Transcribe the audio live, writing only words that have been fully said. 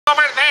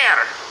over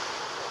there.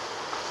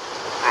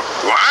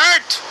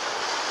 What?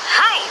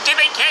 How did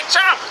they catch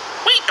up?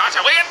 We got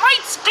away at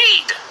light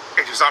speed.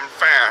 It is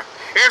unfair.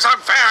 It is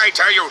unfair, I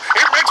tell you.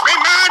 It makes me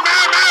mad,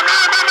 mad, mad,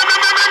 mad, mad, mad,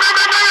 mad, mad,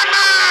 mad, mad,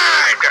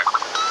 mad.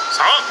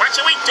 So, what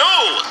should we do?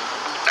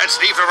 Let's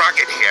leave the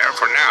rocket here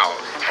for now,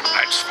 and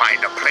let's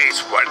find a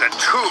place where the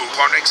two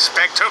won't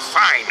expect to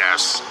find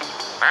us.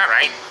 All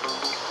right.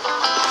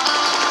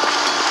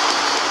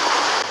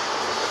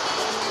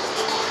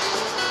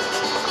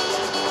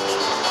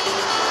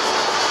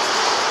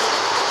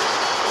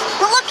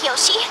 Look,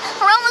 Yoshi,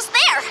 we're almost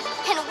there.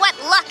 And what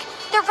luck!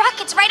 The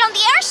rocket's right on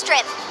the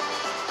airstrip.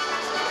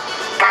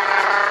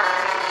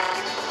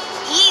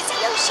 Easy,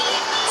 Yoshi.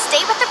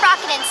 Stay with the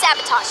rocket and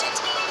sabotage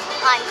it.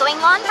 I'm going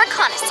on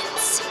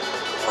reconnaissance.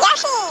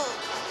 Yoshi!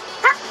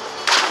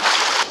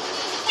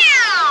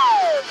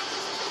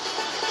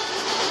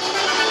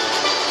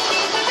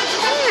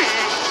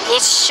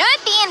 It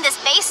should be in this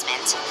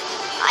basement.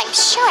 I'm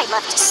sure I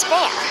left a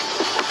spare.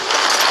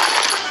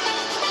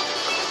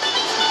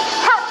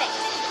 Perfect!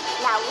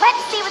 Now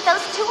let's see what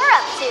those two are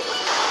up to.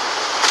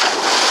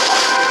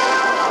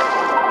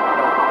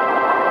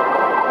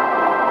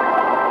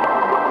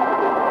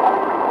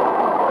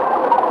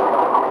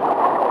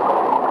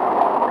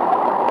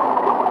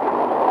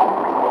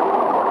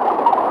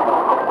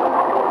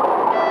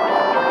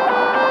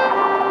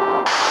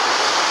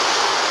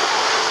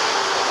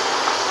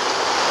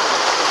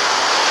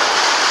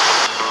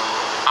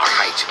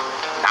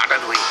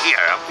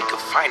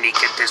 Finally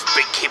get this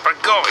big keeper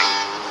going.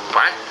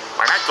 What?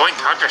 We're not going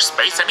to outer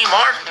space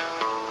anymore?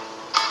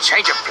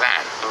 Change of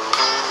plan.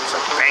 The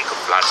bank of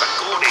Plaza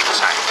Gold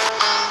inside.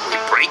 We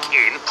break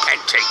in and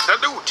take the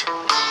loot.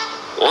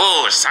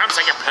 Oh, sounds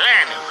like a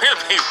plan.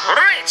 We'll be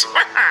rich.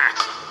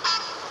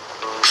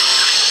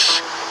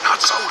 Shh,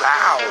 not so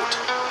loud.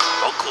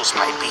 Locals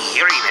might be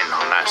hearing in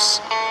on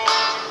us.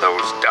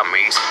 Those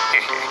dummies.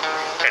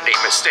 They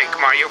mistake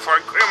Mario for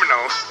a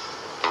criminal.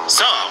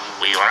 So,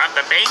 we rob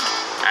the bank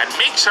and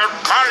make sure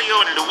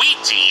Mario and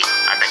Luigi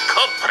are the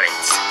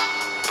culprits.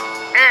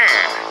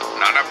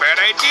 Not a bad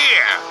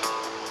idea.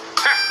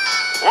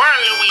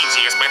 While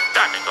Luigi is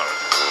methodical,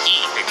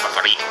 he thinks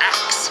before he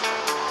acts.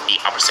 The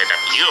opposite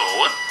of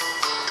you.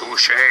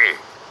 Touché.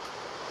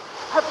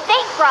 A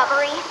bank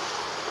robbery.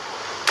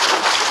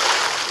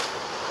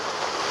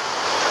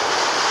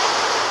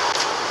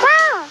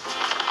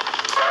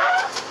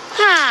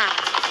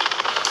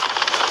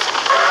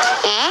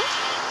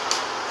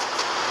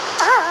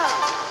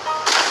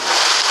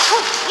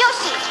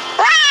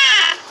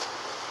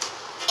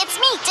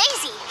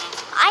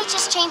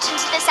 Changed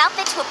into this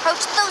outfit to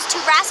approach those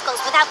two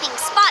rascals without being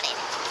spotted.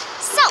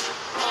 So,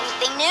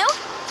 anything new?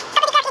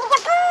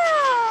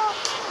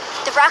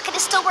 The rocket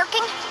is still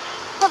working?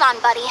 Hold on,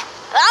 buddy.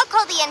 I'll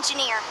call the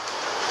engineer.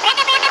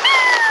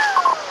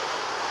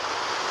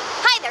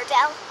 Hi there,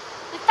 Del.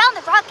 We found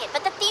the rocket,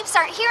 but the thieves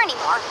aren't here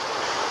anymore.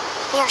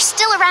 They are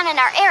still around in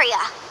our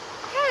area.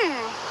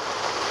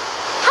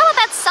 How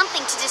about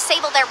something to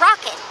disable their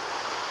rocket?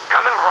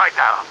 Coming right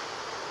now.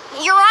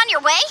 You're on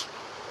your way?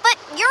 But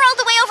you're all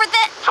the way over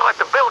there. So let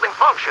the building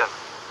function.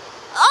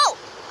 Oh,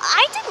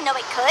 I didn't know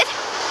it could.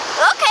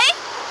 Okay.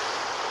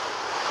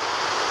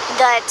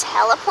 The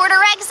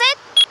teleporter exit?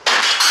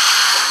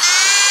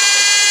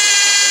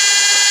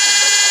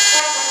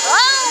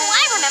 Oh,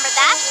 I remember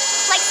that.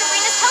 Like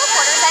Sabrina's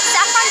teleporters at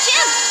Saffron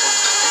Gym.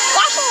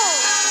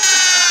 Yahoo!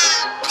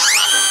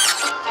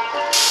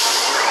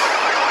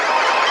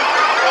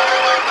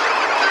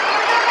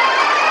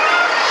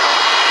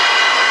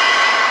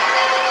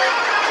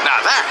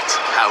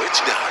 How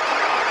it's done.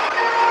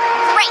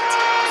 Great!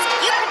 So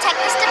you protect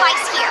this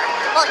device here,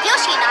 while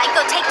Yoshi and I go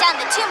take down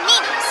the two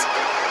meanies.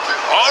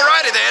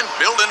 Alrighty then,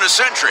 building a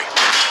sentry.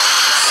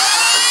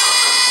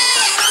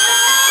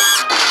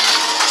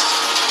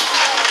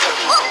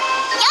 Oh,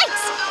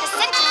 yikes! The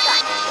sentry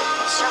gun.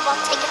 Sure won't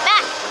take it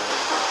back.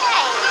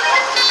 Hey,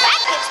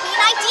 that gives me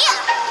an idea.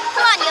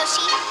 Come on,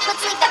 Yoshi.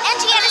 Let's leave the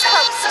NG at his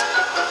post.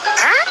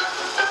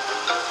 Huh?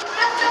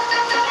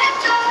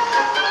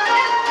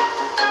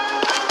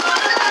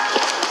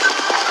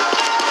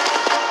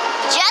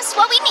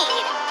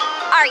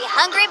 Are you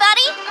hungry,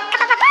 buddy?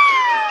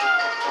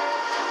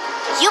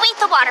 You eat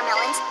the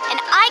watermelons,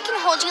 and I can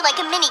hold you like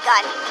a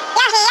minigun.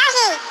 Yahi,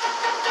 yahi!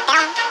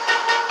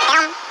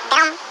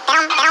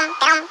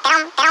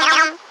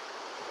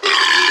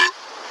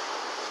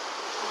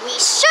 We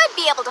should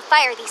be able to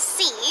fire these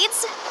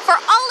seeds for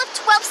all of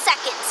 12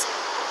 seconds.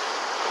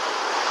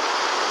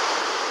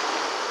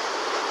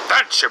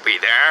 That should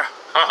be there.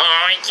 Oh,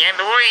 I can't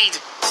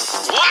wait.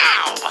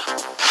 Wow!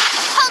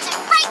 Hold it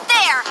right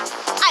there!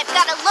 I've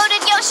got a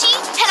loaded Yoshi,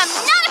 and I'm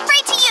not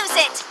afraid to use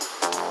it!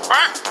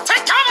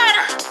 Take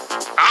cover!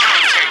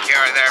 I'll take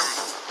care of them.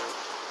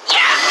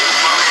 Yeah!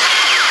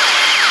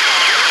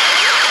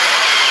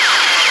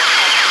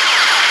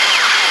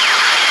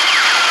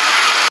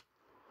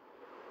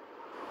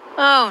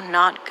 Oh,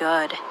 not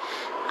good.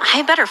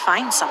 I better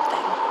find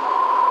something.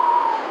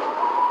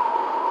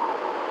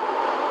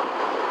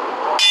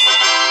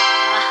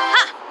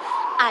 Aha!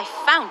 I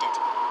found it.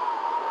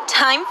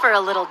 Time for a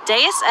little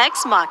Deus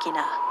Ex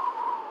Machina.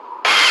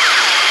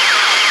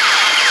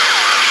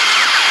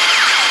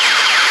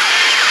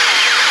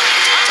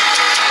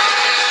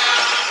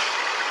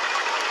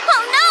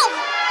 Oh no!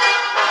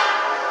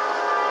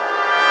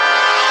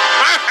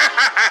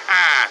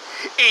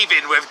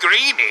 Even with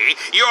Greenie,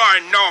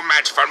 you're no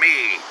match for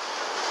me.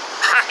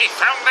 I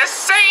found the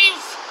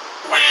safe!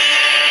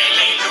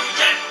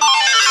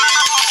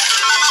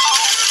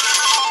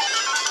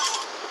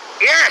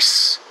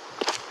 Yes!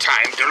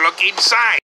 Time to look inside.